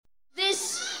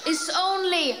is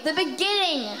only the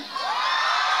beginning.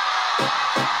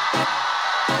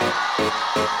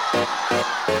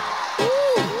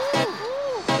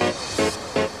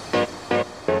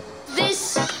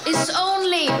 This is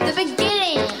only the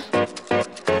beginning.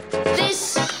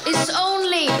 This is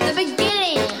only the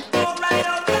beginning.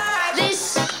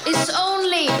 This is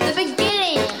only the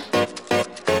beginning.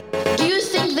 Do you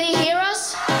think they hear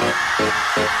us?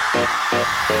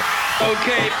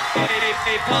 Okay,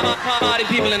 hey, party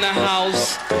people in the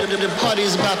house. The party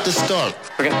is about to start.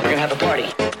 We're gonna have a party.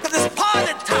 It's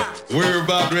party time. We're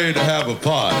about ready to have a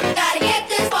party. Gotta get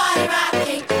this party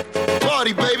rocking.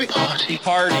 Party, baby. Party.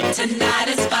 Tonight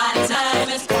is party time.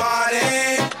 It's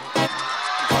Party.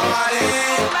 Party.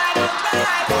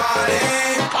 Party.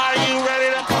 Are you ready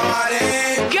to Party.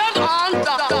 get on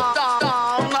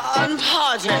and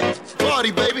party?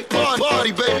 Party, baby.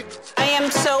 Party, baby. I am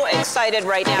so excited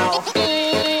right now.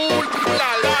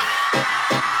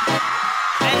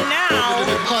 And now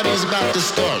The party is about to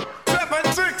start.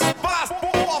 7, 6, 5,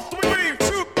 4, 3,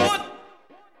 2,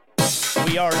 1.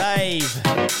 We are live.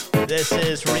 This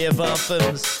is Rave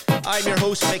Anthems. I'm your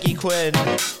host, Micky Quinn.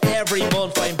 Every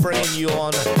month I'm bringing you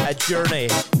on a journey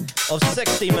of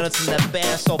 60 minutes in the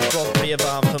best upfront Rave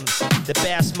Anthems, the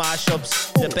best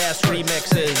mashups, the best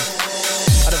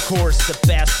remixes, and of course the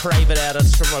best private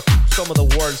edits from some of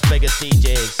the world's biggest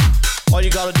DJs. All you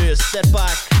gotta do is sit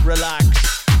back, relax,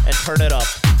 and turn it up.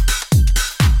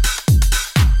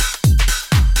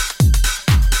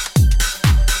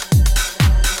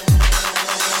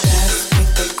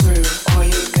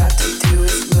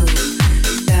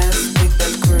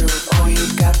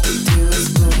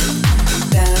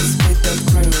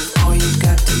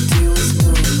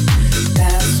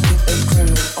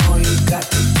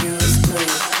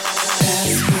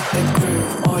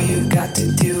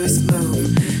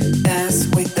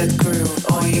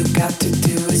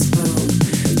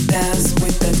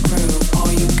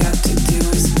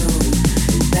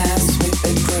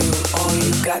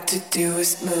 To do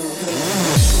is move.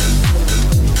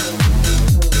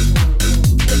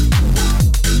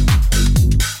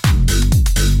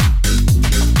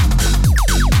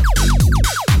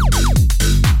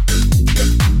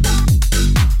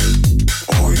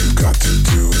 All you got to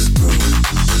do is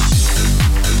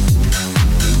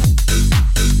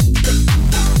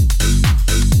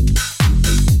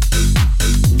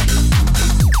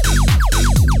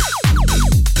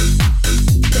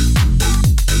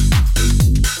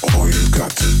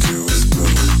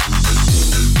move.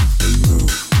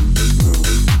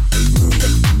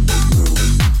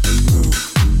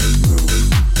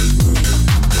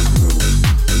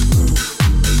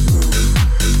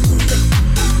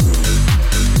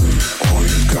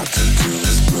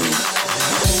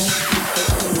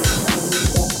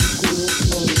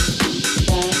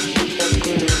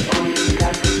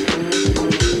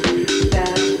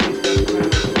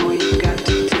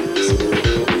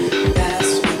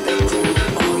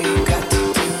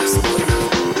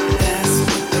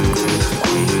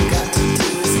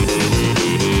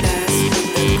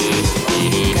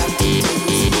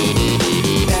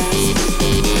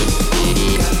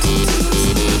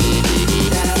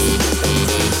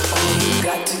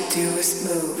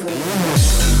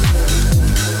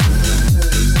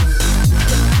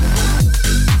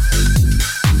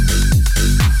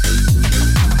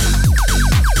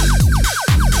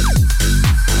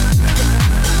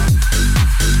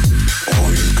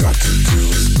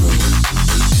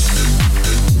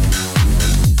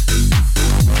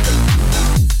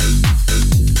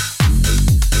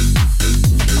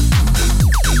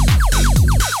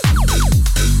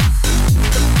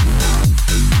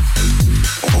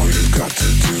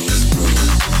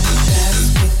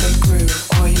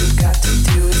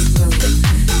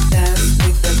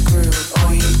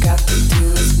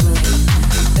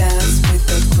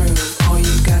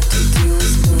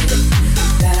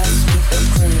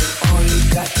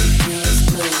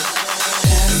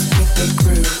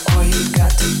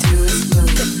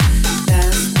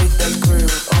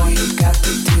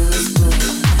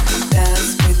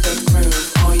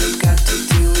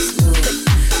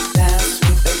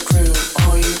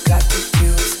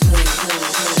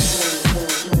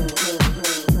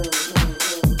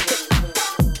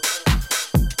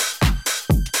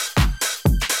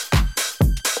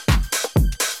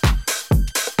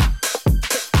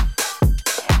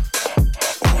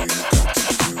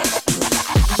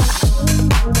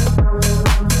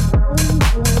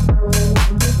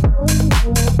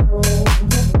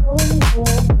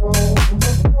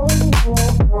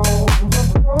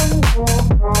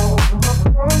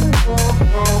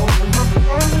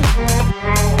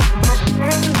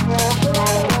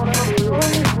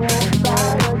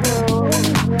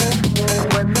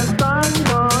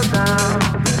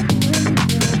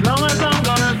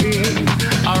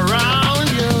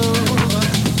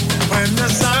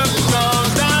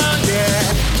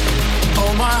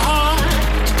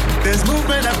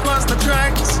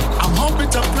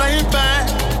 to play back.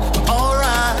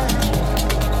 Alright.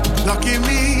 Lucky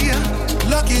me,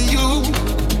 lucky you.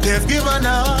 They've given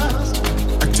us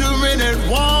a 2-minute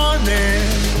warning.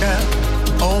 Yeah.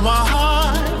 Oh my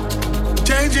heart,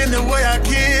 changing the way I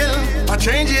kill, or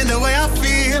changing the way I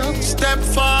feel. Step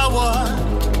forward.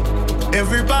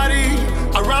 Everybody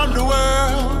around the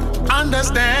world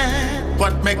understand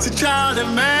what makes a child a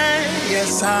man.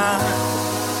 Yes, I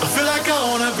feel like I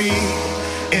wanna be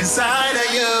inside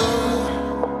of you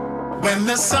when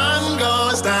the sun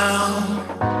goes down.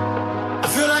 I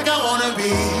feel like I wanna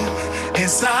be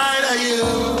inside of you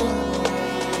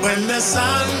when the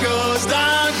sun goes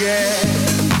down. Yeah,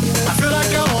 I feel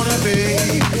like I wanna be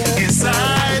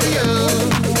inside of you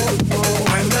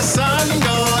when the sun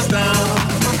goes down.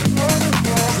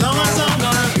 As long as I'm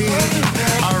gonna be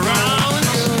around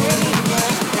you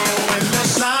when the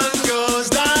sun goes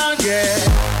down. Yeah.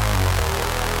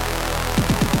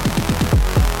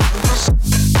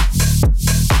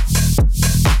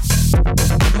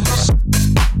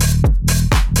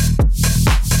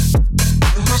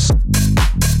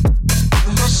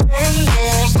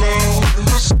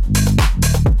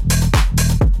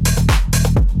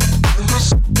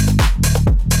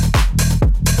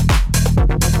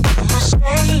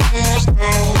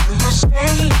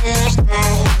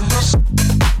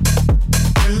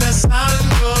 When the sun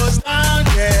goes down,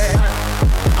 yeah,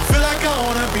 I feel like I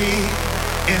wanna be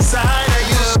inside of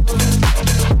you.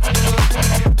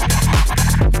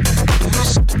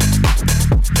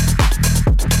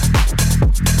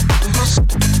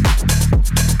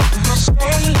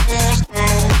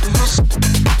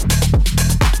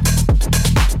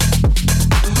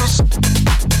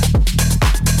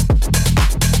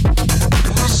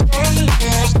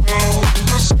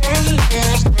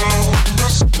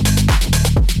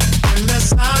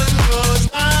 When the sun goes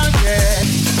down, yeah,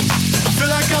 I feel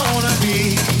like I wanna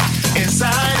be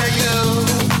inside of you.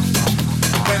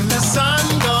 When the sun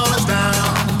goes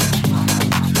down,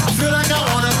 I feel like I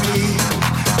wanna be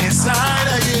inside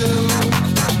of you.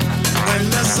 When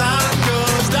the sun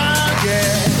goes down,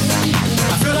 yeah,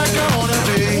 I feel like I wanna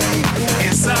be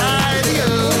inside of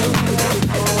you.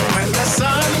 When the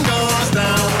sun goes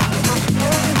down,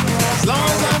 as long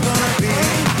as I'm gonna be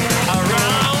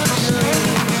around you.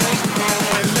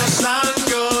 When the sun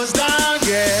goes down,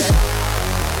 yeah.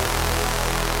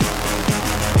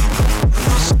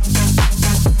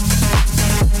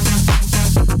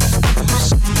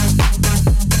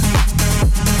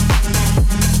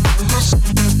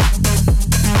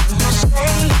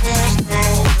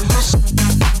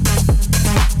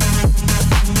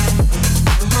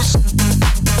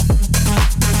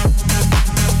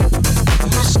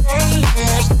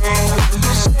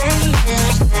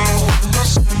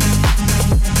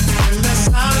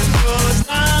 When the sun goes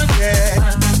down, yeah,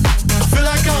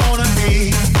 I feel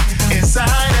like I wanna be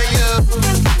inside of you.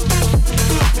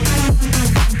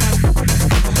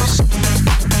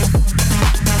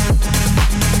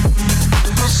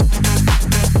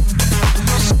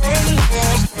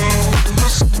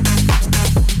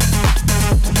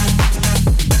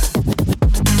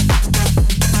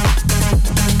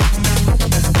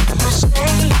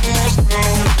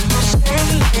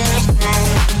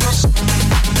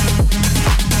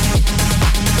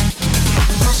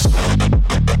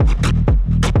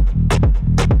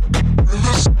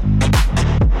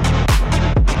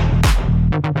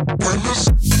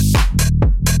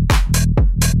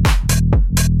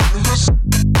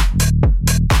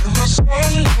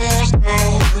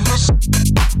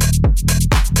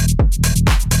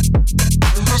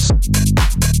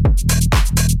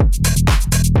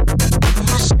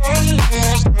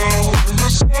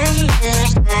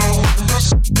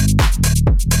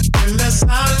 When the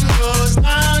sun goes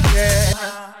down, yeah,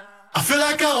 I feel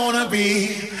like I wanna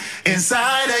be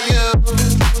inside of you.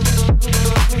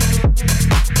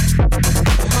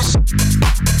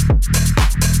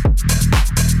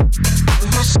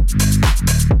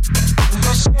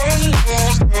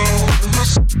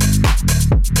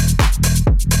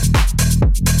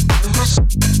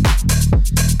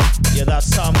 Yeah, that's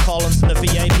Tom Collins in the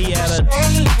VIP edit.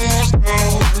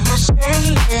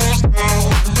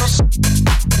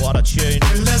 What a tune.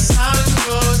 When the sun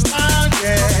goes down,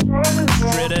 yeah.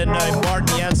 Straight in now, Martin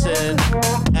Jensen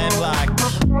and back.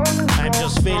 I'm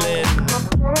just feeling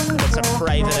it's a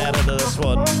private edit of this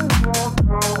one.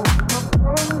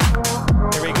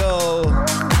 Here we go.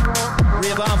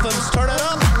 Rave Anthems, turn it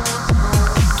up.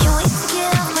 Can't wait to get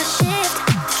off my shift.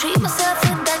 Treat myself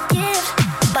with that gift.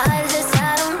 Buy this,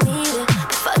 I don't need it.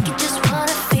 But fuck it, just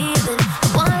wanna feel it. I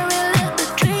wanna relive the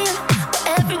dream, but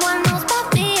everyone knows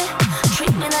about me.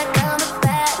 Treat me like I'm the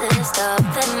baddest of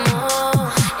them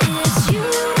all. It's you.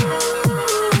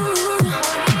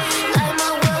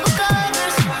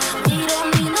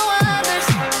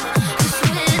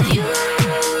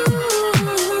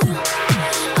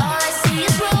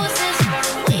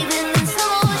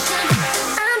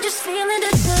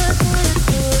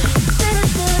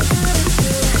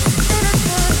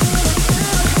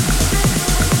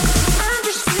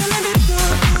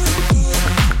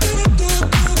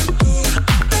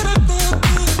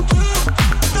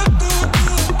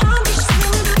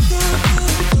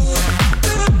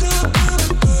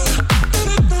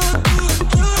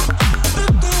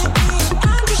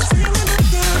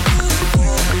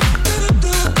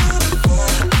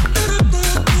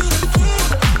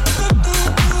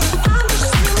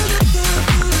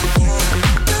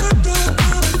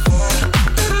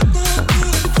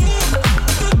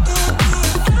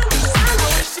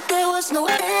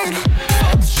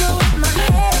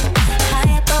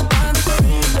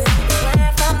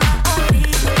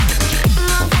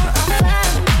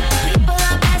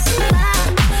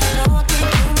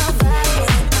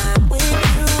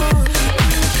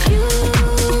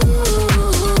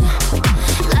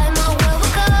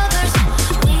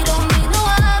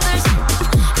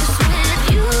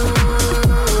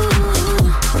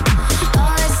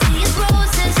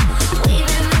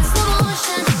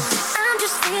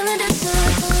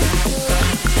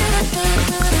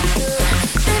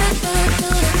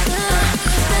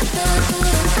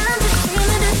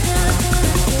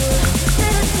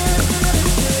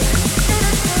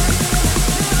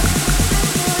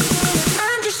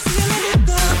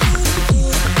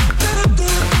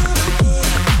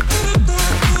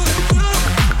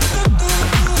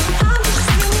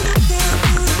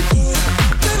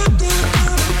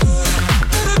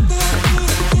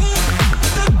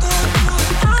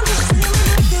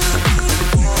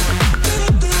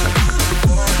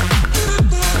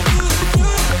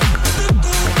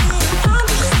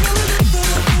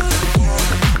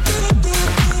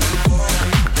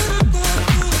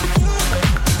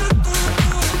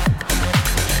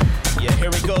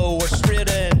 straight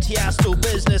in. Tiesto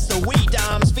Business, the Wee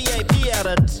Dams VIP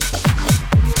edit.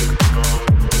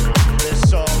 This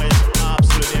song is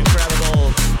absolutely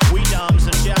incredible. Wee Dams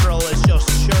in general is just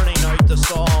churning out the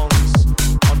songs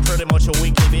on pretty much a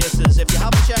weekly basis. If you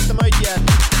haven't checked them out yet,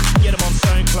 get them on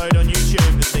SoundCloud, on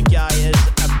YouTube. The guy is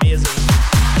amazing.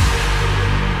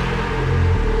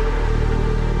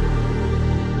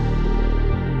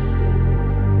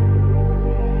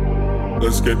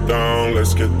 Let's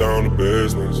get down to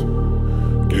business.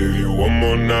 Give you one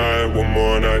more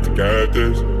night to get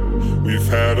this. We've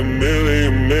had a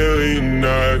million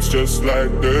nights just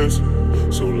like this.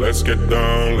 So let's get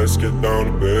down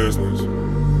to business.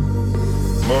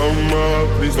 Mama,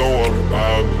 please don't worry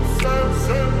about me.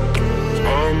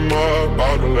 I'm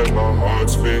about to let my heart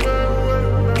speak.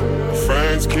 My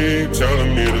friends keep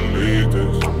telling me to leave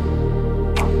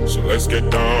this. So let's get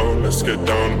down to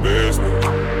business.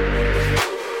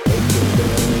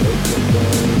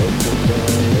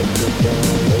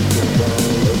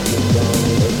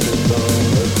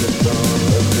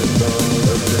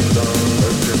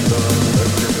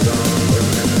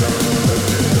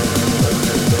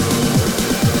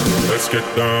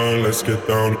 Let's get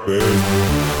down to business.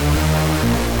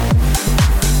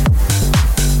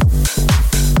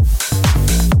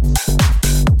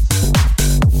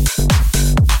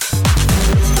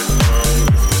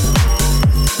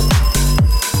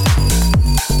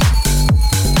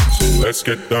 Let's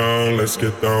get down to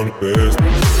business.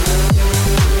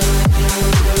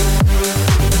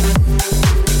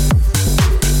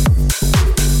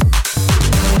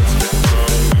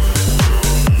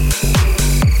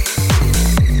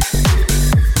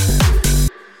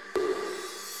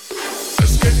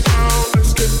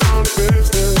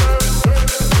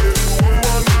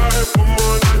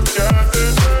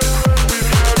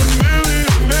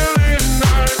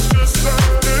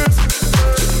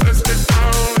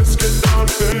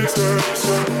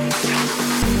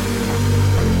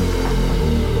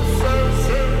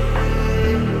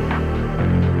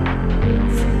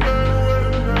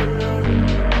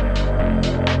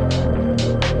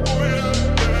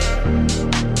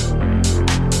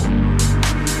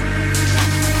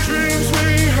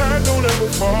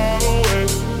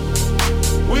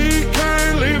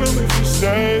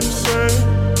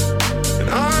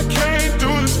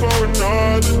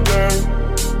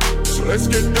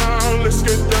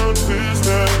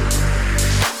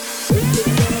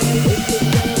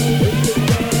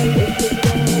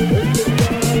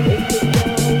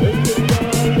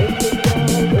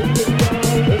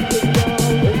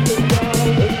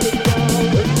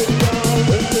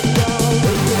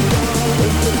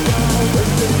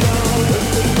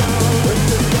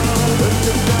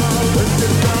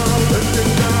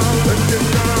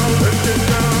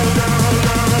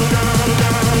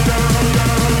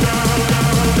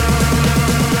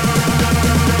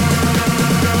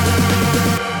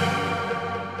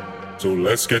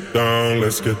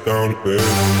 Let's get down to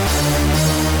business.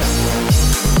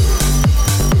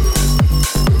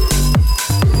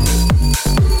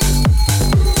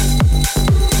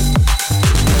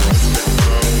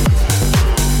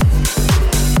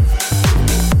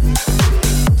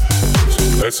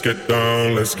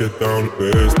 Let's get down to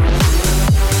business.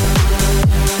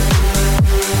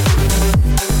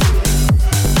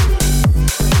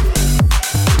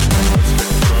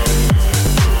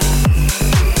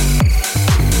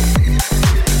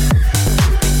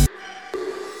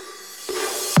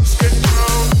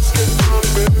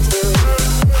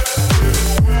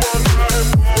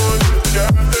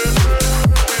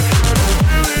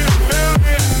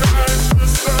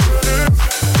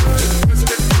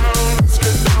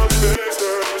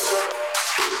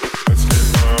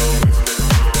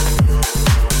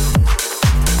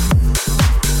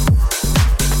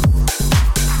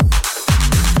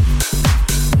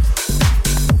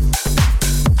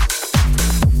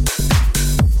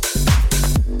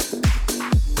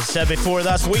 Before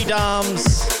that's Wee Dams,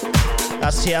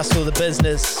 that's Tiesto the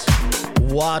Business.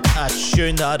 What a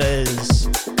tune that is.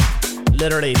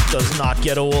 Literally does not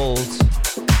get old.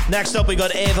 Next up we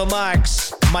got Ava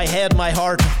Max, My Head, My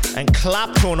Heart, and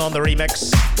Claptone on the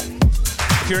remix.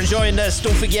 If you're enjoying this,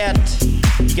 don't forget,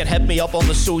 you can hit me up on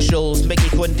the socials, Micky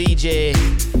Quinn DJ,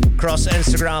 across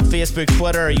Instagram, Facebook,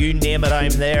 Twitter, you name it,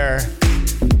 I'm there.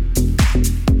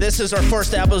 This is our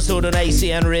first episode on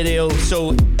ICN Radio,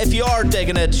 so if you are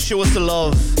digging it, show us the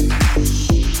love.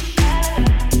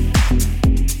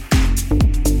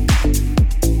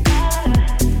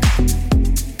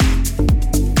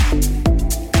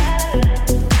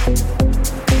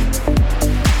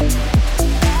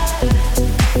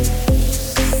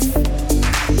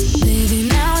 Baby,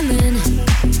 now and then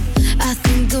I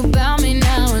think about me.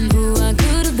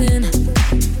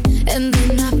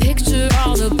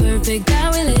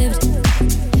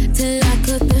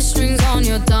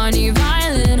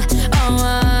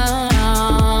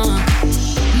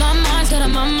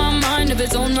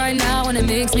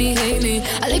 makes me hate me.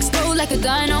 I'll explode like a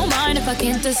dynamite if I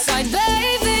can't decide,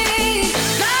 baby.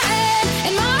 My head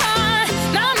and my heart,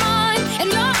 my mind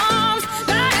and your arms.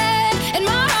 My head and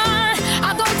my heart,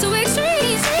 I'll go to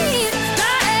extremes.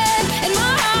 My head and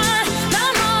my heart, my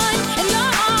mind and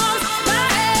your arms. My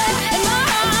head and my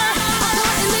heart, I'll go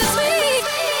in between.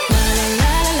 La la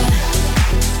la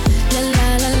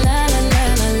la la la la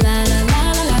la la la la la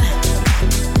la.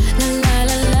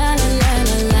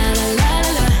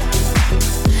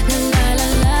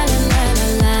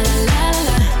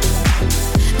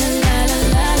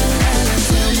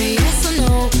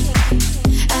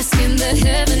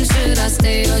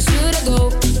 Stay or should I go?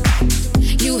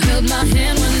 You held my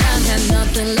hand when I had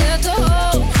nothing left to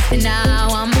hold, and now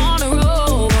I'm on a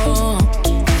roll.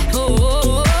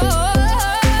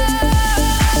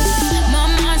 My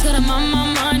mind's got a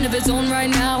mind of its own right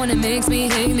now, and it makes me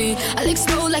hate me. I'll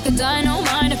explode like a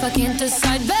dynamite if I can't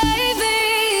decide,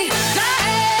 baby. My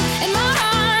head and my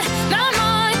heart, my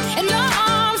mind and your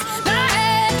arms. My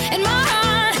head and my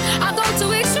heart, I'll go to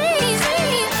extremes.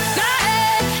 My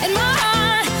head and my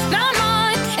heart, my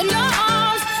mind and your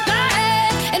arms. My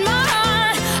head and my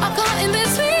heart, I'll go in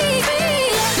between.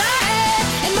 My head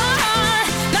and my heart,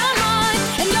 my mind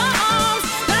and your arms.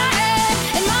 My head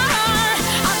and my heart,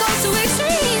 I'll go to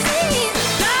extremes.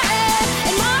 My head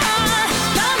and my heart,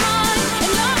 my mind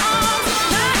and your arms.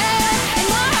 My head and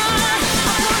my heart,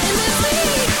 I'll go in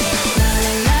between. La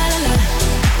la la la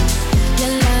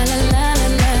la la la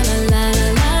la la la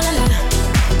la la la.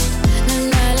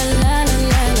 La la la la la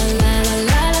la la la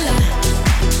la la.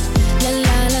 La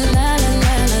la la la la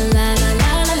la la la la la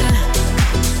la.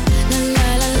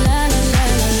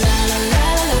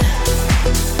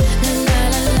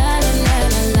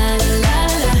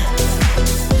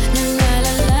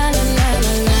 La la la la la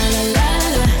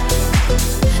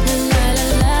la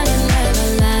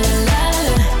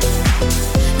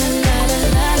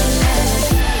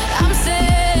I'm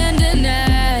standing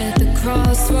at the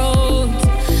crossroads.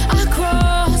 I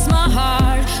cross my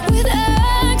heart with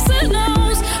X and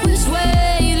O's. Which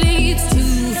way leads to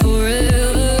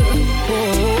forever?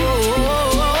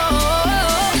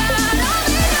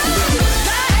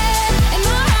 My head and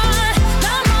my heart,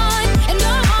 my mind and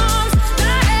your arms.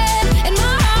 My head and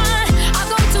my heart, I'll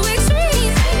go to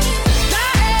extremes. My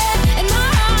head and my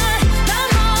heart, my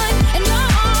mind and your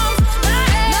arms. My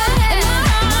head and my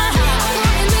heart, I'll go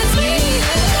in between.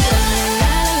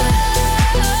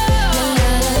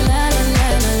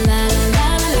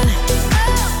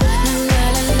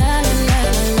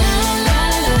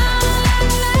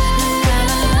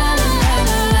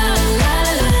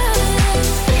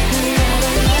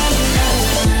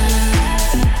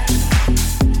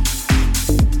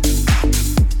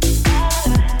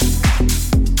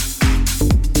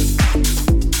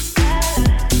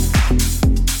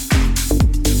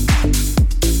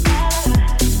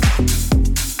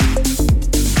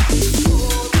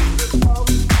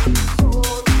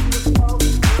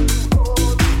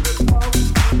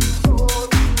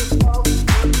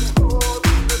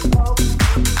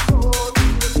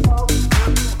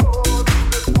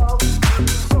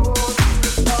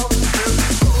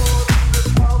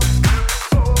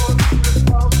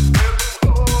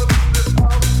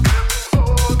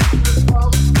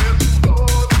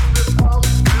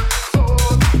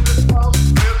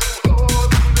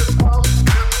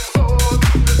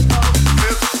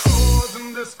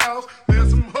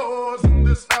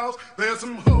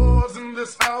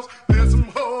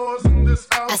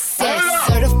 I said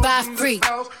certified free,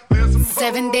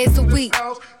 7 days a week.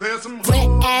 Wet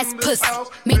ass pussy,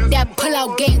 make that pull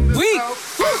out game weak.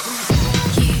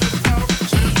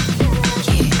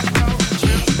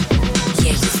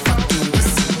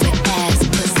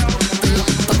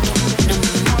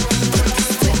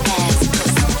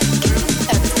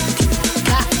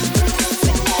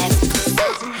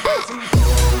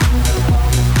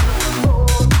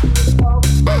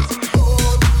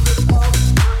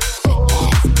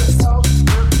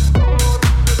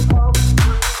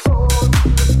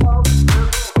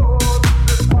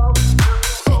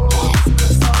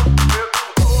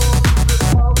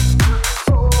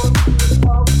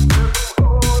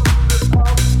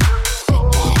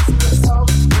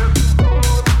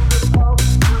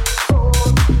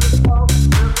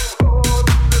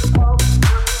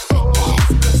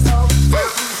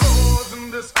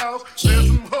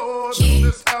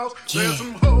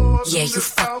 Yeah, you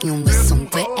fucking with some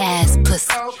wet ass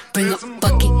pussy. Bring a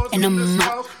bucket and a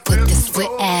mop for this wet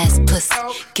ass pussy.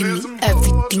 Give me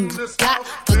everything you got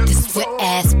for this wet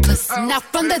ass pussy. Now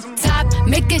from the top,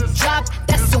 make it drop.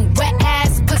 That's some wet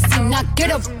ass pussy. Now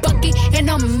get a bucket and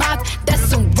a mop. That's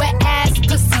some wet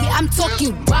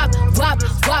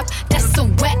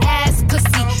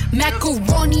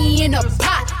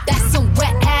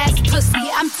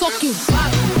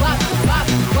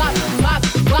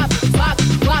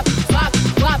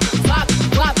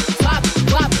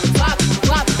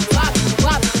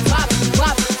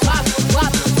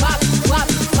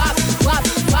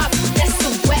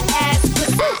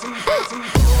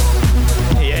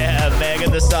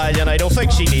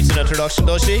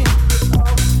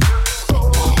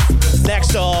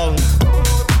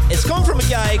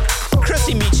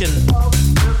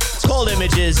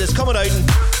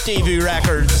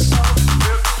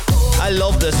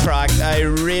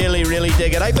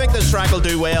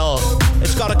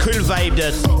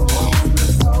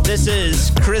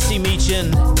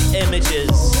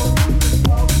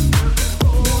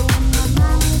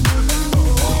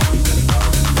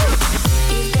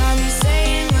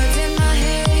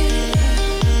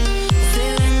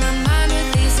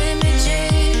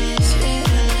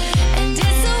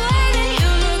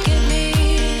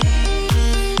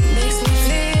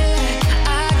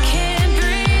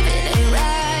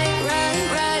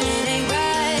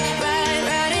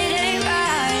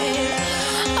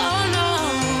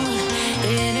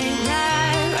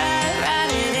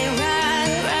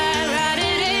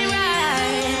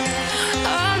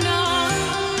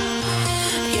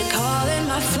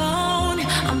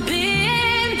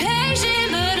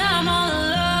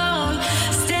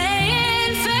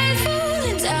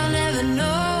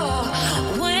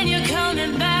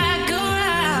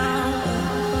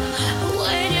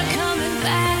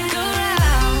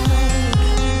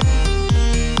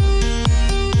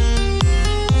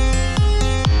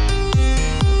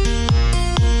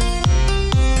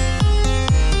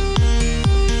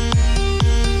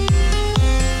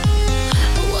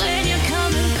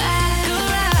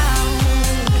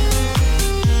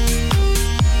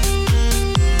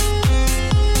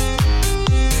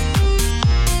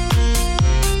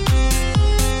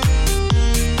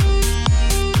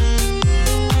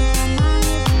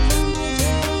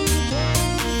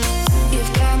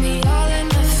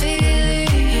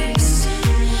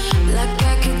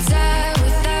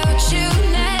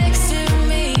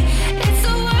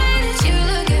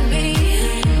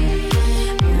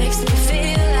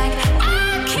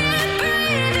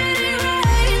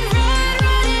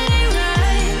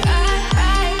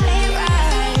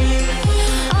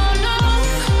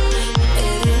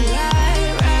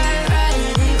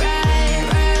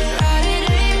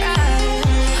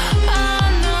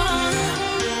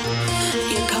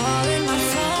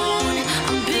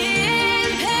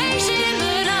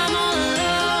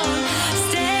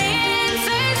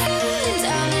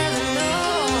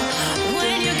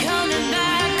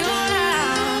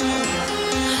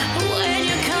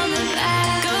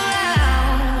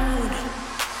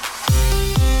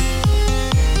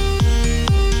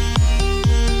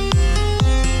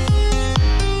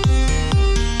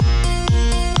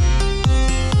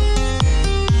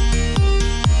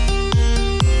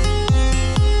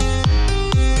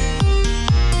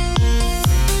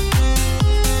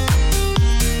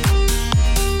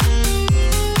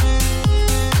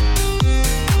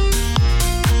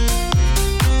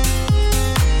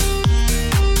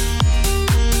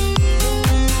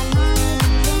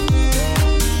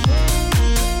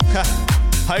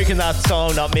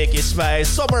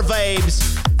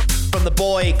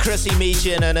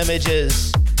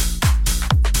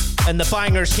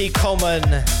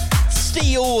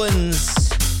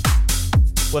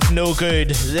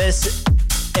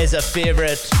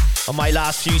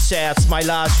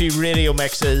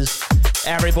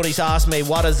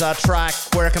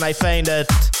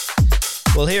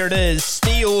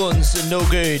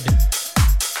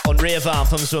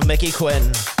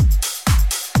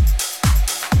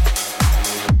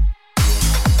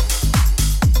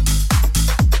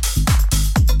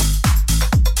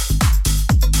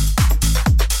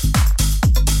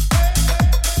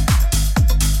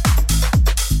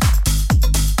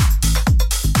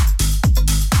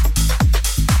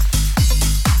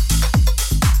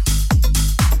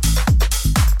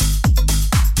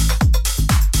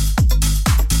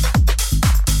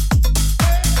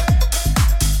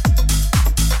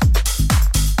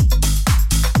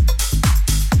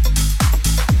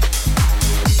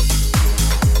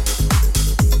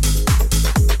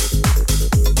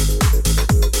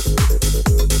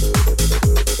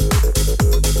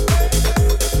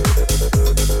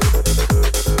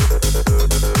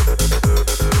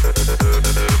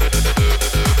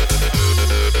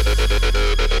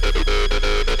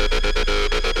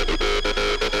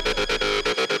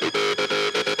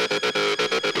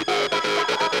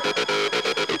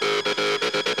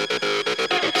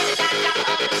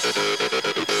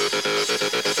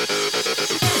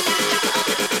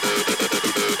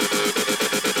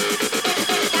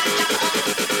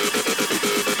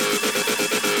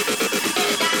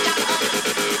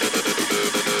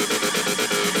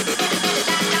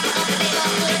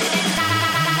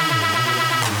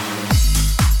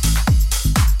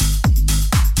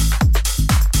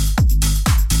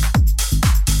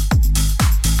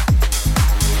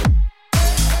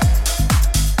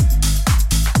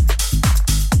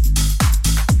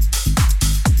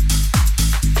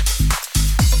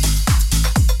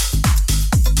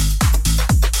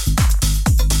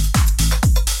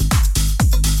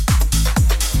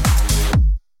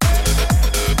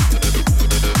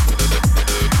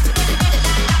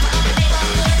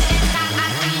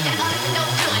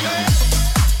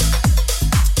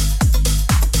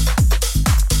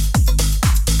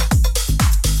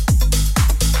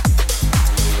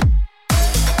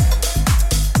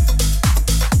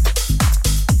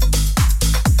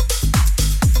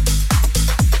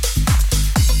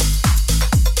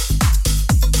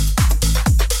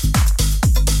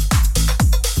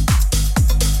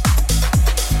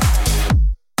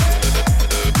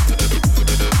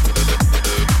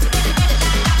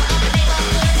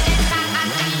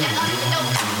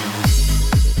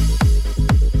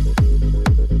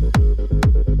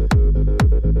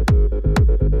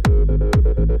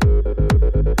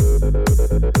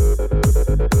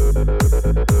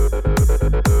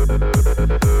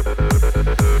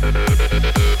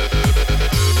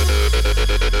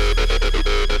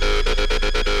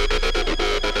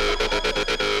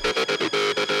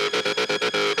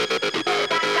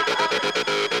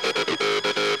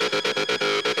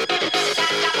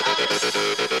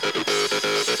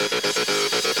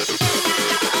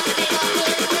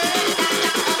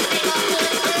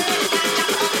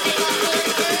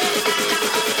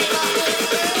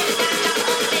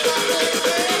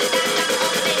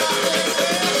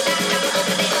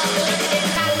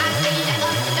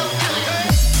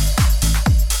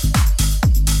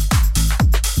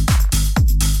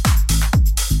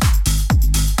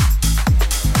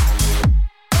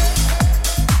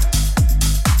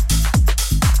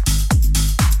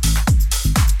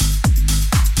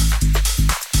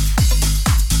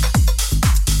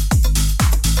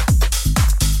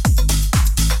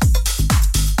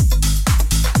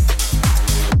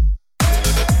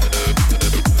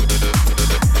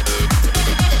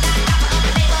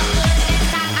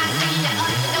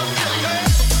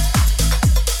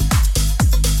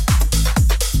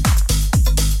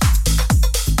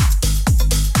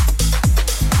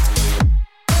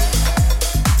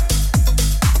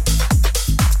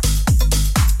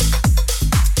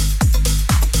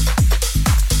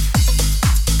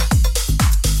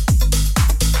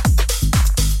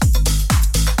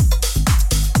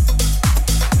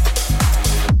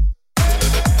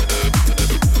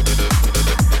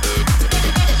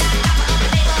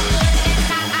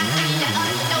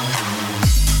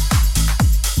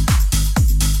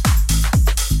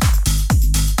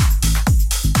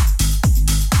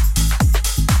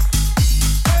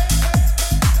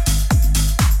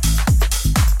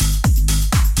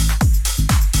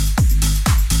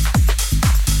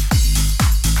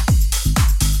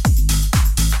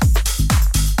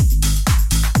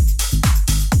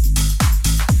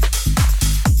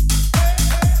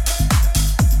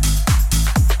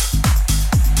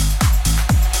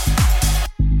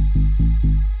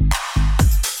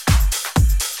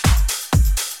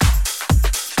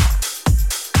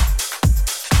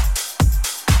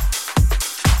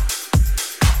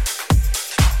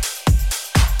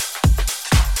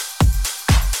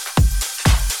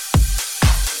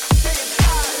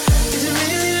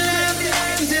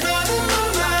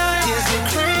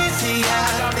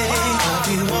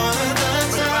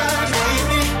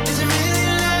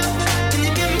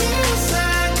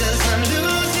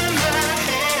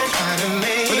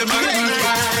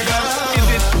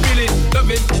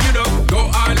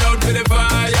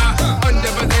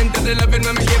the loving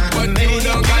when me give, but you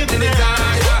don't got the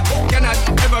desire. Cannot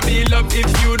ever be loved if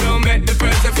you don't make the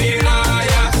person feel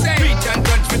higher. Reach and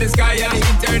touch for the sky, and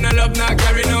eternal love not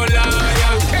carry no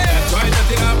liar. That's why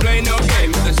nothing I play no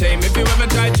game. It's a shame if you ever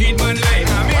try cheat man lame.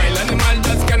 While animal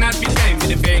just cannot be tamed.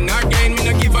 With the pain or gain, me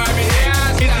no give her me name.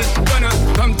 It's gonna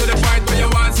come to the point where you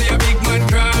want to see a big man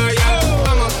cry.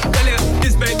 I'ma tell you,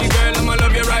 this baby girl, I'ma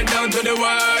love you right down to the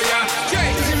wire.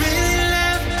 Is it really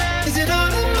love? Is it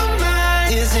all in my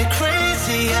mind? Is it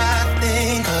crazy? I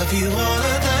think of you all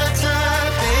of the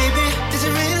time, baby. Is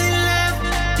it really love?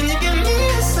 Can you give me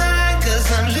a sign? 'Cause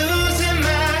I'm losing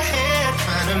my head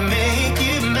trying to make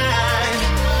you mine.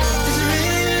 Is it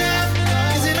really love?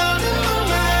 Is it all in my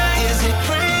mind? Is it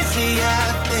crazy? I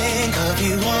think of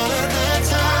you all of the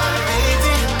time,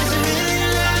 baby. Is it really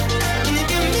love? Can you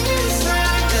give me a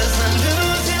sign? 'Cause I'm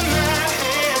losing my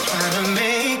head trying to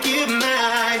make you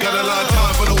mine. Got a lot of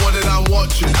time for the one that I'm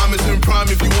watching. I'm in prime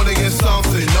if you wanna get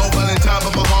something. No Valentine,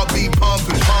 but my heartbeat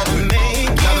pumping. Now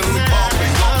the roof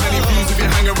pumping. Got many views if you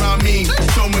hang around me.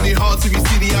 So many hearts if you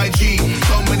see the IG.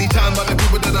 So many times by the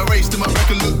people that I raced in my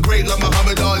record look great like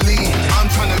Muhammad Ali. I'm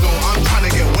trying to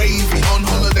get wavy. On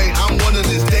holiday, I'm one of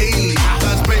this daily.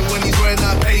 That's great when he's wearing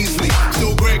that paisley.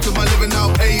 Still great 'cause my living now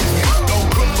pays me. Don't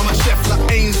cook for my chef like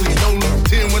Ainsley. Don't look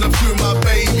tin when I'm shooting my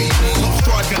baby. Top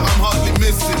striker, I'm hardly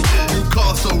missing.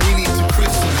 Newcastle, we need to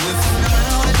christen. Listen.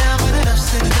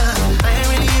 I ain't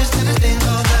really used to this thing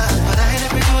called love, but I ain't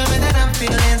every doing that I'm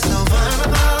feeling so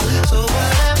vulnerable. So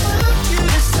whatever you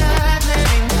decide, let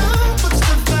me know what's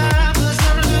the vibe, 'cause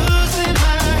I'm losing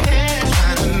my head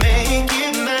trying to make you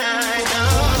mine.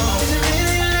 Oh, is it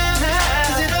really love?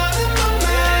 Is it all in my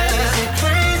mind? Is it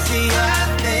crazy? I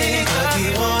think of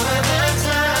you all of the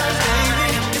time, baby.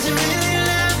 Is it really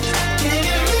love? Can you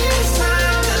give me a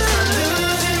sign? 'Cause I'm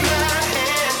losing my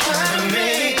head trying to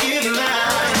make you mine.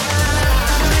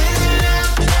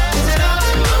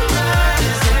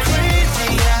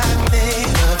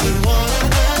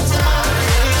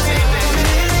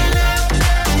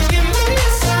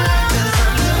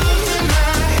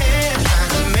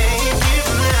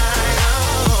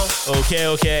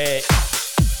 Okay.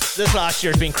 This last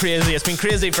year's been crazy. It's been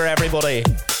crazy for everybody.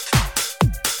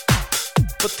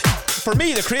 But for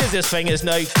me, the craziest thing is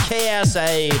now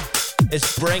KSA is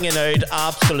bringing out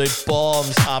absolute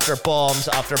bombs after bombs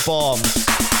after bombs.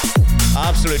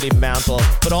 Absolutely mental.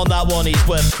 But on that one, he's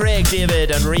with Craig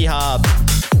David and Rehab.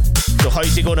 So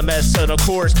how's he going to miss? And of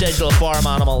course, Digital Farm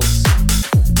Animals.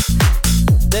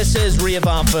 This is Rave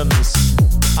Anthems.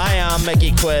 I am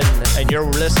Micky Quinn, and you're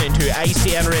listening to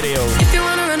ICN Radio. If you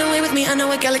wanna run away with me, I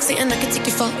know a galaxy and I can take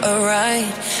you for a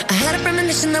ride. I had a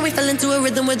premonition that we fell into a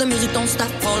rhythm where the music don't stop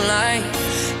for life.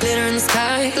 Glitter in the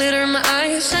sky, glitter in my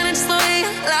eyes, shining just the way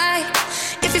you like.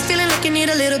 If you're feeling like you need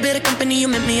a little bit of company, you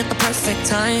met me at the perfect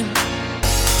time.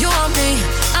 You want me,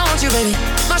 I want you, baby.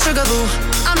 My sugar boo,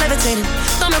 I'm levitating.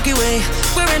 The Milky Way,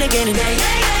 we're renegading.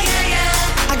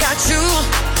 Yeah. I got you,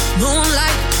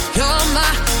 moonlight, you're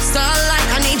my starlight.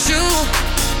 I need you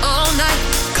all night.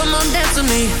 Come on, dance with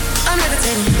me. I'm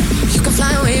levitating. You can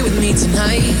fly away with me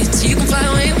tonight. You can fly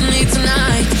away with me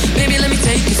tonight. Baby, let me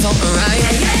take you for a ride.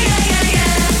 Yeah.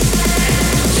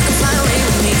 You can fly away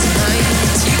with me tonight.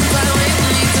 You can fly away with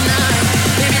me tonight.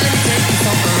 Baby, let me take you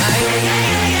for a ride.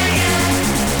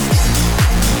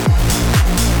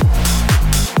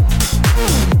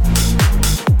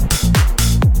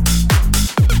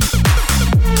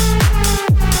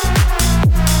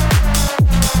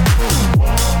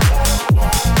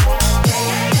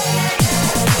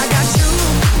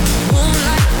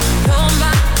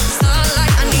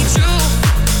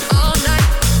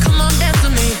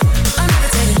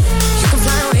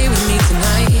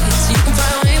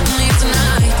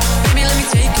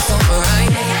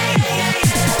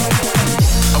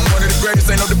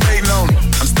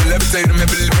 I'm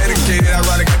heavily medicated,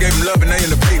 ironic, I gave him love and they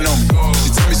end up hating on me. She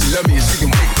told me she love me and she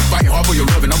can wait. Fighting hard for your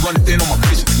love and I'm running thin on my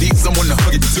patience. Need someone to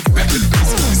hug it, you took it back to the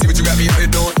basics. You see what you got me out here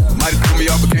doing? Might have threw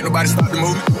me off, but can't nobody stop the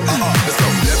movement. Let's go.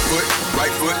 Left foot,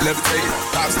 right foot, levitate.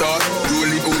 Pop star, do a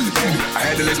leap with the baby. I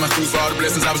had to lace my shoes for all the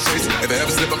blessings I was chasing. If I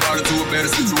ever slip, I fall into a better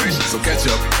situation. So catch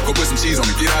up, go put some cheese on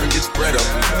me, get out and get your bread up.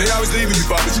 They always leaving me,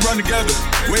 but you run together.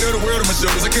 Weight of the world on my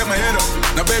shoulders, I kept my head up.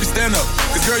 Now baby, stand up,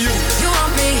 cause girl, you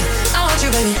want me, I want you,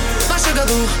 baby. My sugar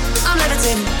boo, I'm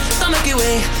levitating. The Milky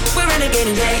Way, we're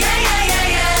renegading. Yeah.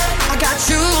 I got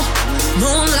you,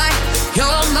 moonlight,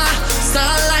 you're my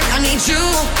starlight. I need you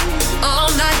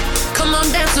all night. Come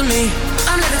on, dance with me.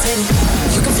 I'm levitating.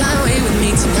 You can fly away with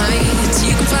me tonight.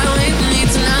 You can fly away with me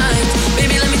tonight.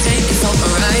 Baby, let me take you for a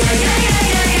ride. Yeah.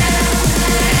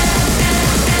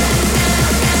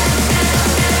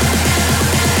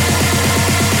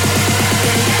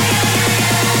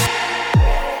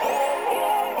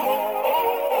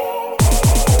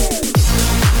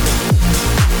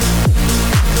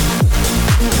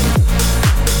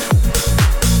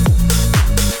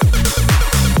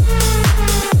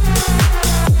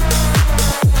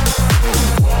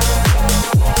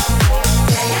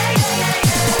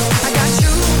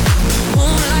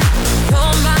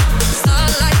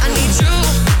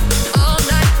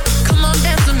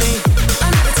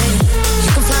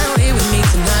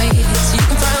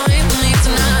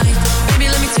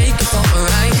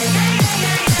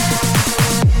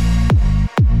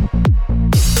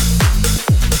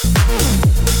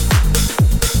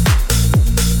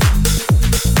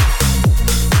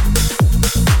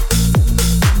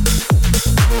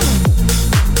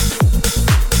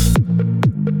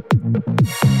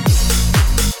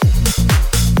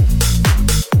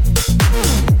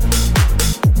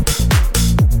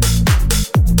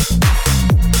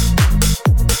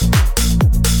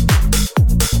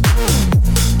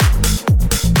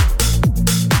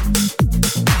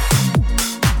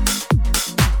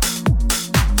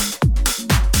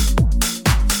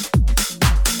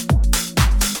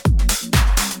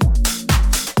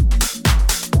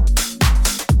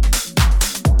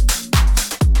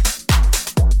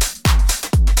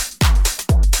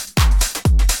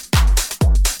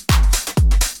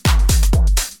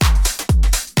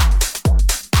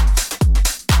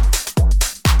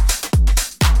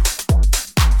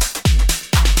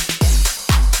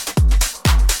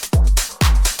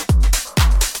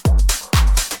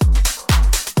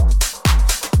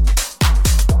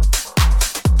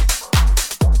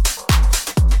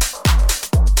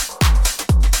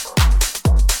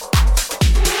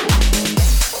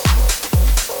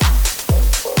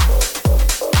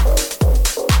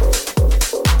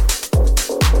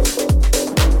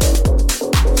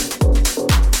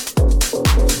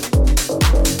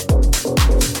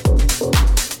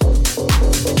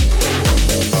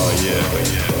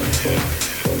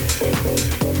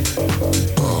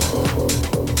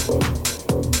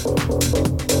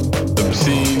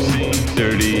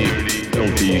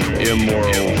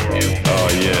 immoral. Oh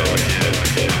yeah.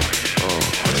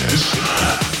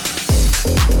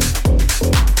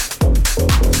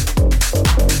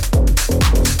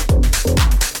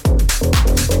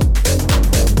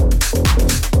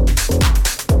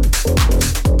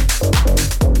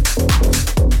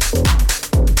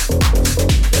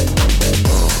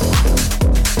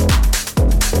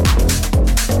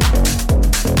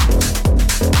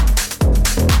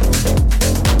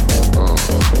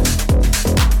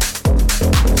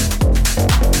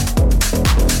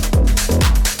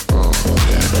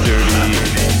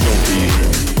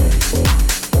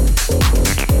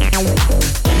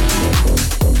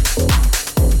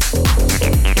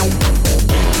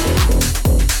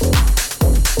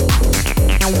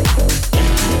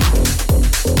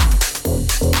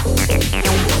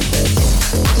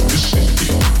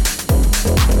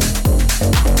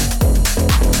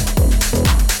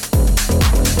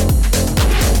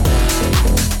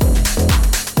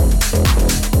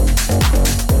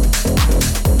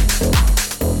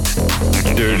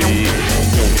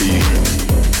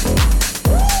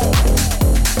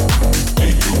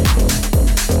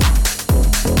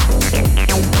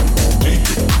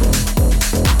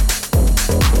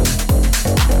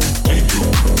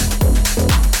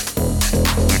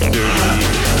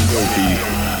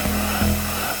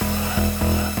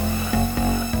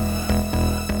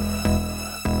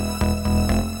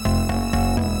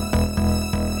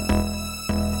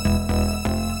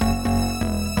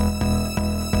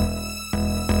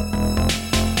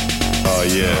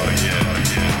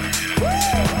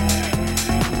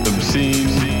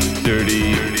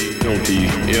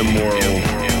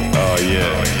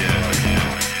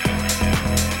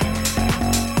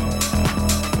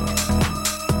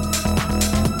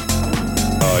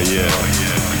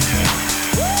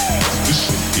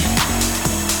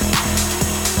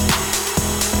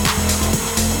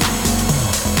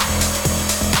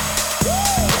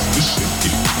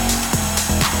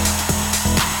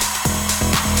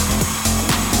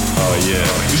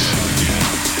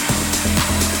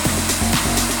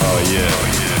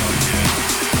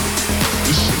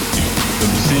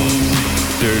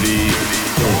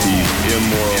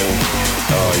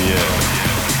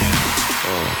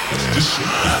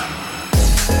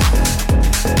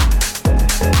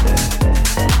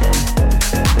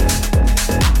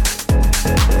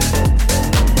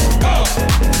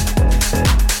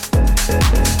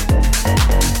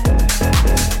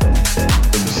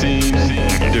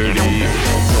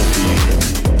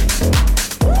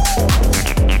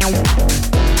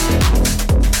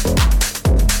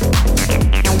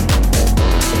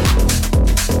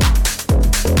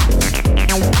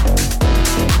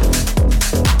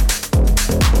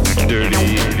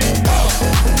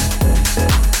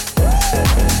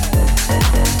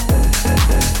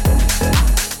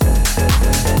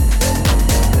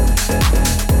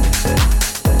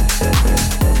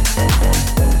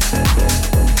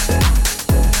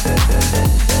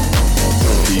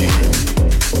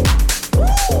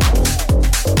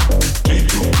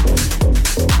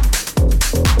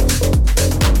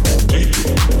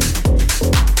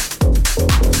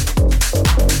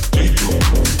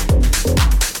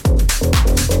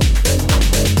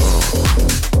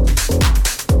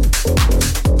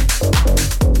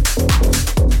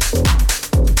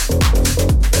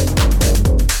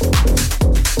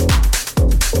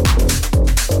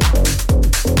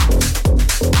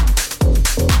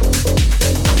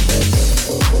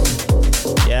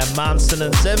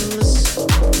 And Sims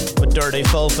with Dirty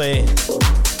Filthy.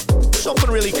 Something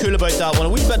really cool about that one. A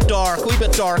wee bit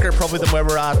darker probably than where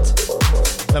we're at.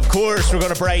 And of course, we're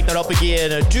going to brighten it up again.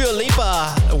 Dua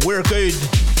Lipa, We're Good,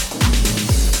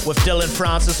 with Dylan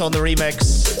Francis on the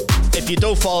remix. If you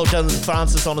don't follow Dylan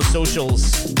Francis on his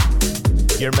socials,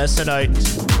 you're missing out.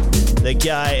 The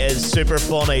guy is super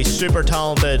funny, super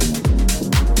talented.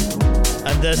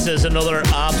 And this is another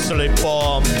absolute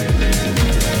bomb.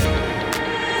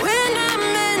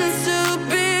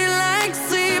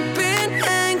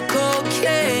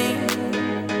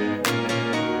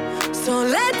 So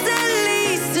let's at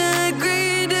least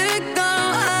agree to go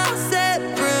our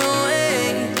separate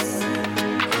ways.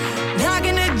 Not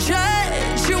gonna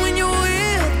judge you when you're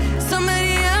with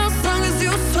somebody else, long as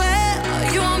you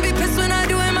swear you won't be pissed when I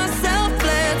do it myself.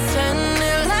 Let's end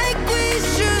it like we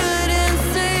should and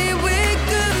say we're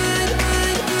good.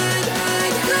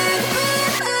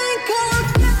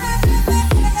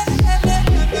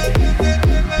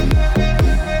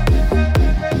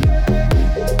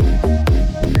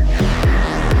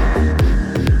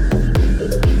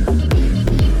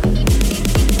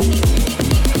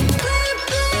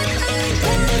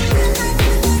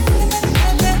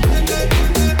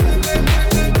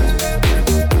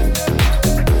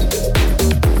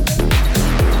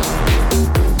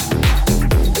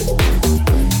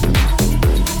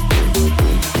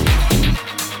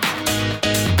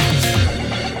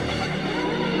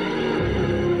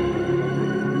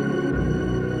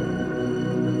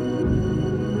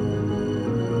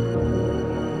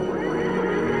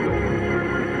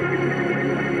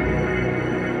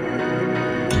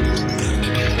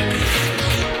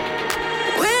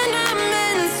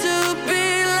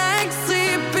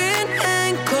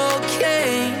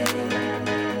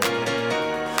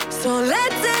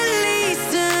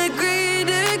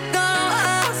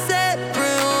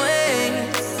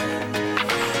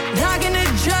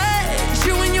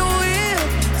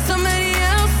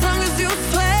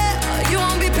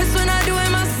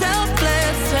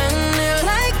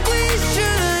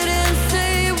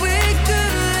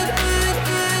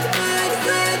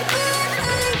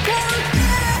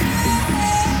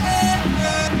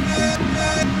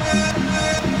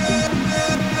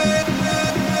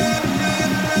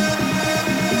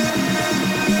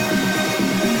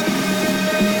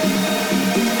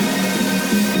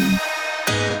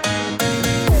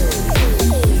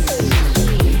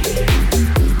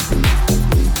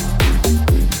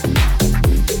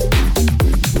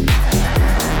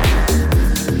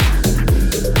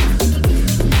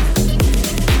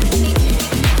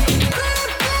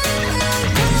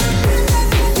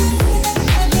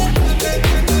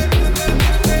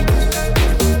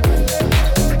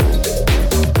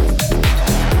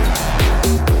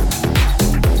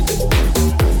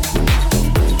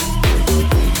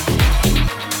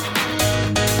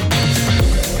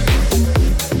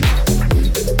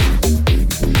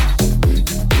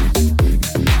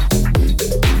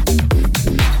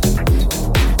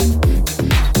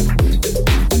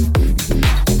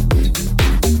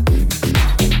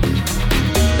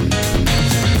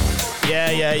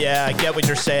 Yeah, I get what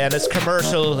you're saying. It's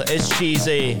commercial, it's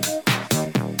cheesy.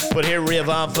 But here, Rave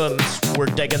Anthems, we're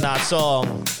digging that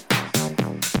song.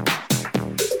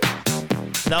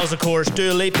 That was, of course,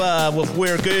 Dua Lipa with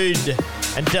We're Good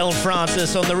and Dylan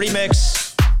Francis on the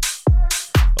remix.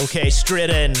 Okay, straight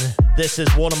in. This is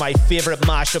one of my favorite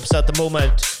mashups at the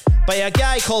moment by a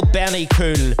guy called Benny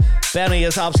Cool. Benny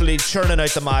is absolutely churning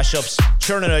out the mashups,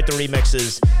 churning out the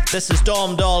remixes. This is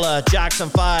Dom Dolla, Jackson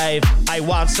 5, I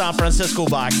Want San Francisco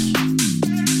Back.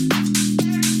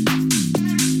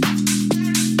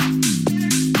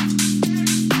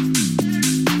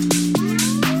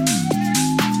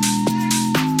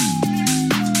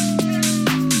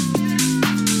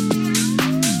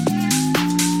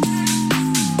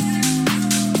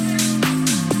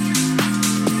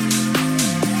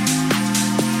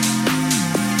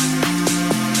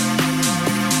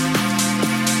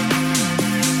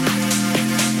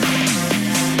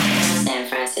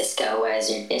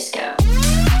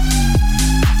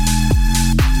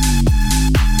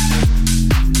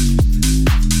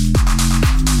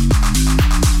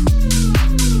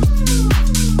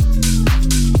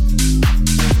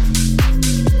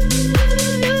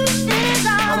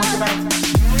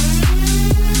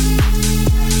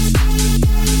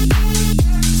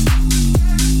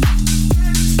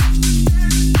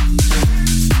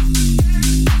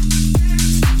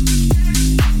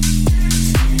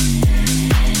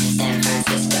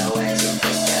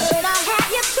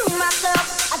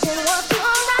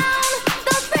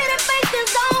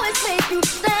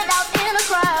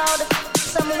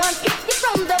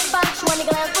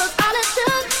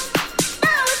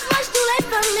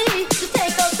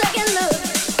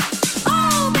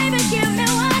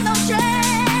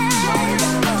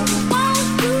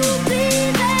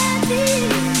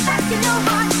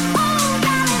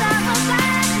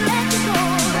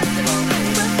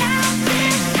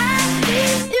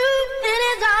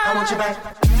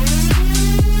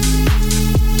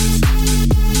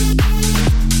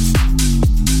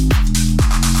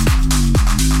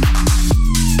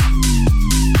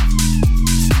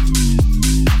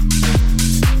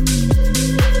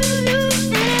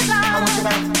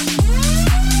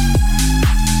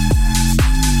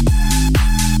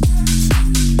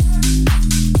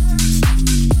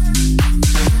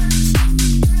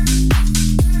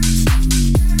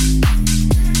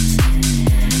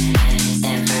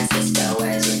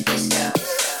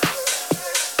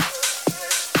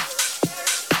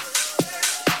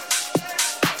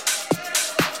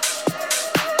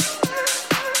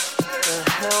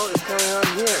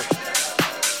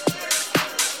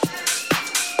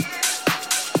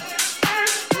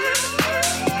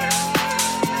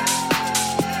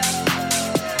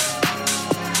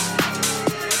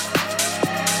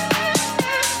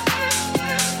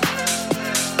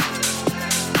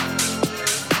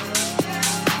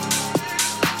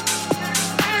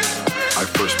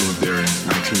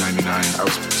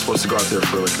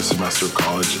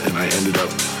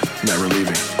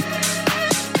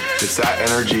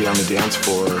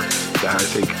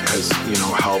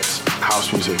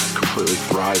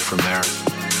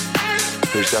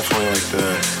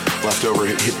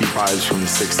 From the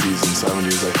 60s and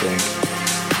 70s, I think.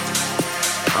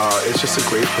 It's just a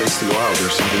great place to go out.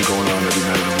 There's something going on every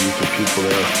night of the week, and people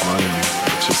there are fun,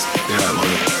 and it's just, yeah, I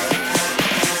love it.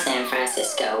 San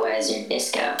Francisco, where's your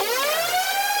disco?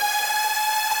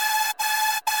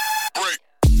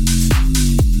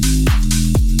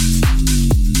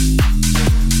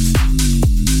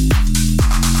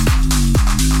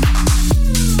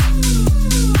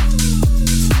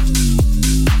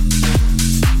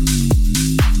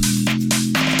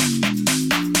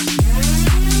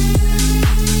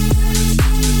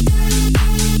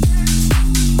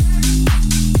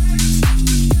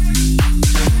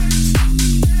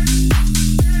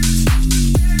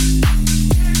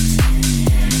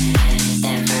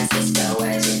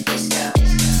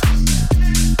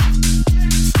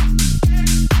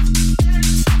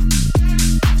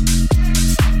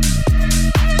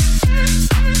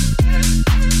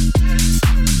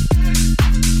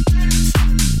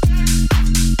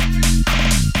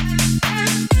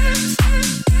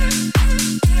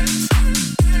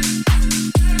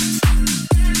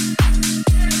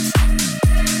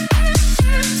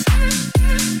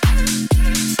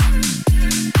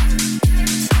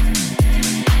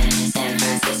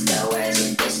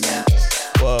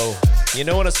 You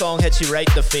know when a song hits you right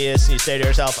in the face and you say to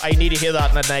yourself, I need to hear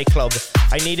that in a nightclub.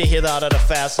 I need to hear that at a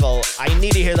festival. I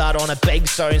need to hear that on a big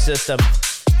sound system.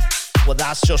 Well,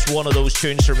 that's just one of those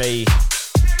tunes for me.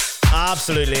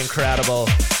 Absolutely incredible.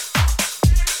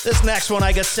 This next one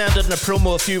I got sent it in a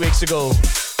promo a few weeks ago.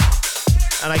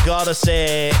 And I gotta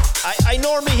say, I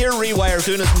normally hear Rewire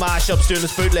doing his mashups, doing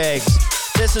his bootlegs.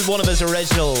 This is one of his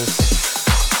originals.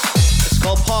 It's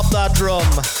called Pop That Drum.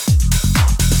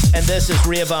 And this is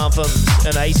Rave Anthems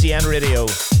on ICN Radio.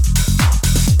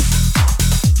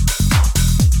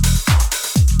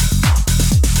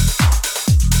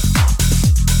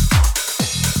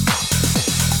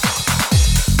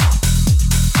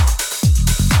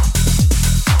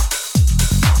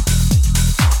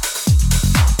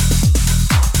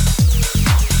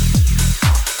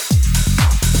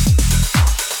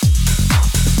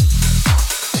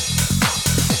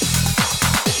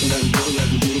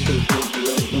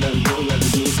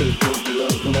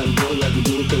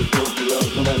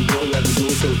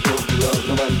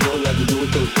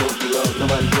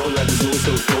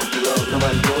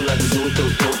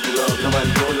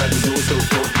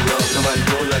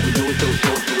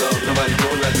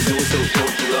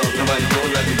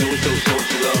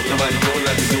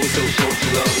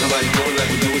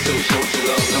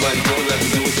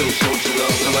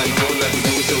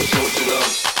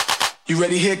 You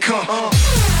ready? Here come.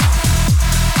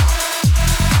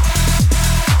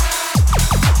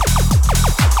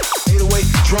 808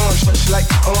 drums, much like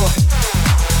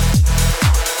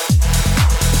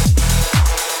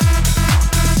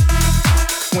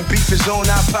When beef is on,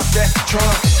 I pop that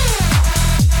drum.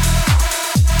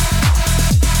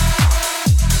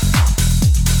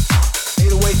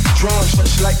 Drums,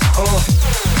 much like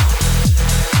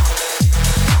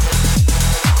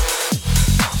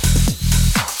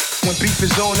When beef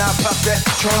is on, I pop that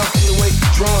drum. 808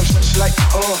 drums, much like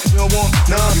if you don't want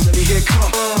none, you ready? Here come.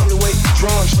 808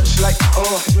 drums, much like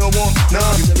if you don't want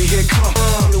none, you ready? Here come.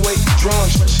 808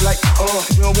 drums, much like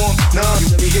if you don't want none,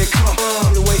 you ready? Here come.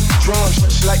 808 drums,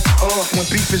 much like when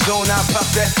beef is on, I pop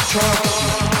that drum.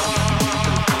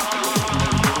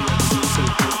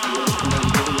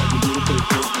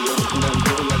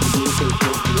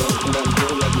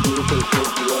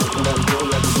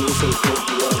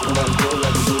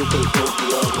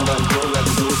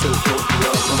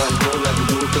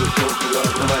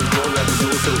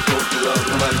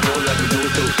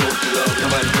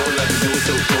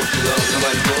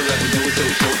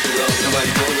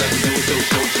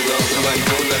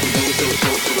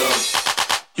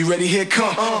 You ready? Here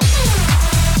come.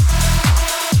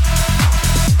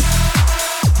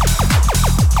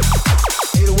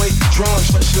 808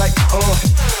 drums, much like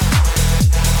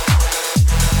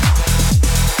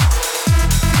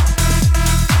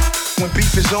When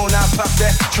beef is on, I pop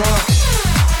that drum.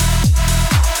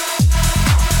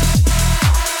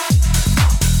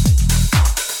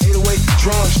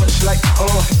 Drums, much like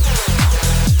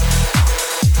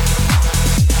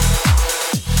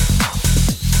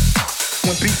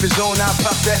When beef is on, I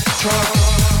pop that drum.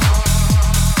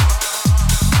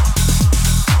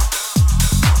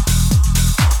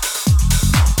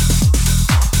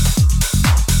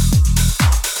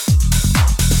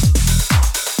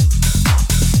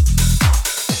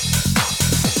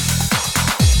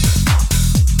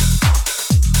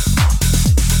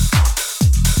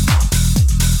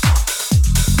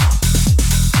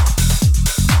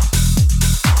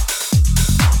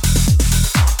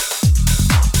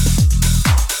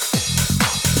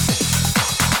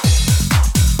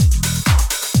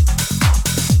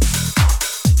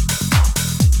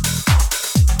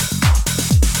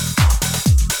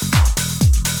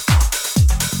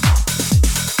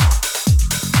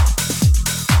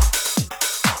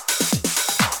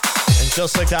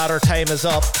 Just like that, our time is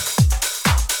up.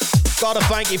 Gotta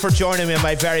thank you for joining me on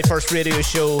my very first radio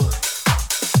show.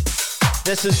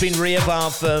 This has been Rave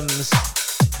Anthems.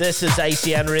 This is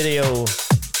ICN Radio.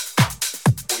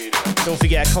 Don't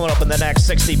forget, coming up in the next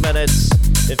 60 minutes,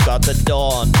 we've got the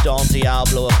Don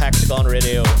Diablo of Hexagon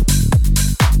Radio. So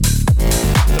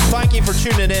thank you for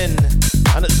tuning in.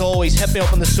 And as always, hit me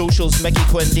up on the socials, Micky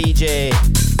Quinn DJ.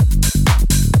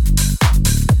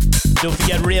 Don't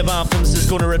forget, Rave Anthems is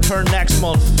going to return next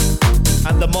month,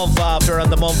 and the month after,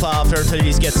 and the month after, until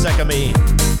you get sick of me.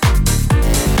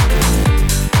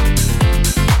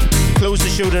 Close the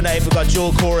show tonight, we've got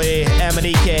Joel Corey,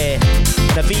 M&EK,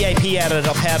 and a VIP edit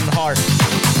of Head and Heart.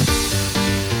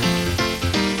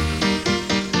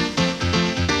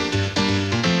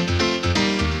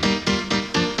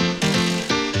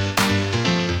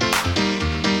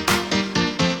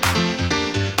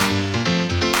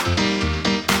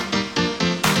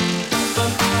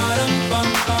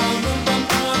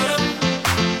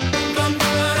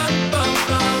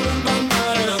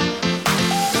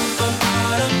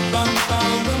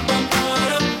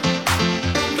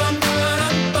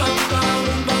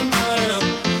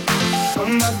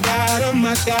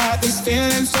 God, these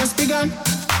feelings just begun.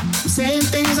 I'm saying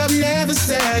things I've never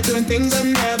said, doing things I've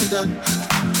never done.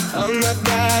 Oh my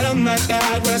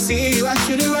God, when I see you I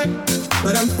should it right,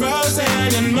 but I'm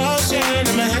frozen in motion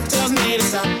and my head tells me to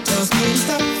stop,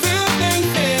 feeling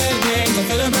things I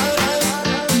feel about us.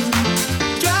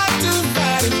 Try to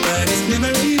fight it, but it's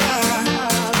never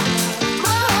enough.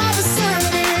 My heart is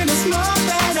turning, it's more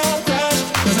than a crush,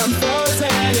 'cause I'm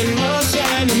frozen in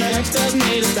motion and my head tells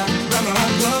me to stop. My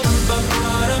heart goes bum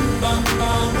bum bum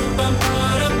bum bum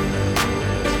bum.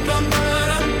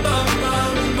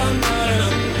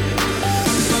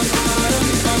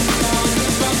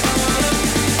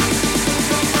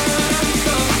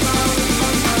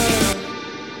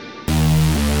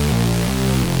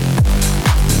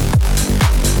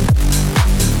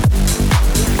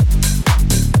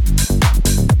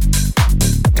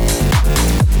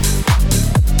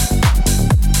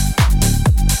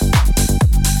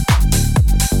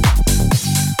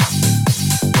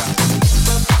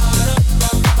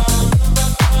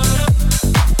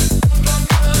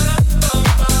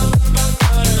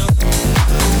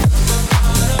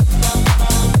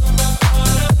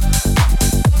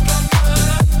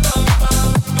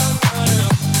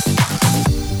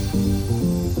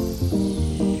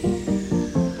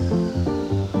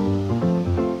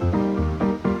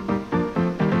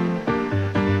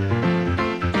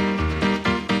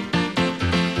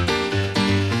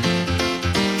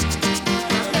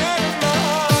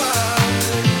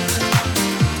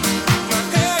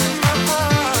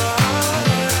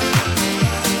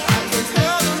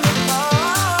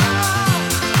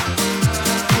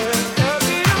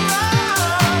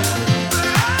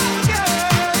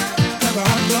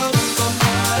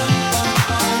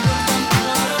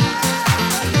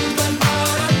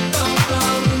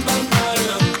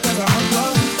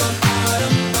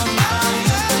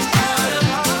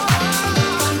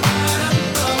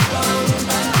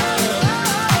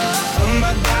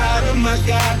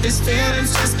 This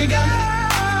feeling's just begun.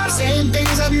 I'm saying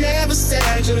things I've never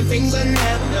said, doing things I've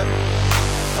never done.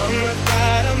 Oh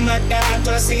my God,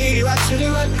 when I see you I should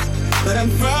it right, but I'm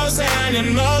frozen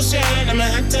in motion and my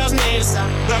head tells me to stop.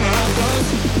 But my heart goes,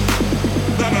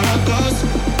 but my heart goes,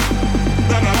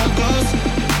 but my heart goes,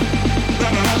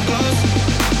 but my heart goes,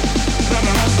 but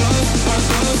my heart goes, heart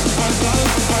goes, heart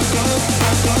goes, heart goes,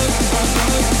 heart goes, heart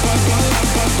goes, heart goes,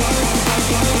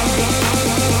 heart goes, heart goes.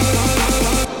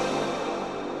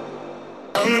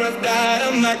 Oh my God,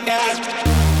 oh my God.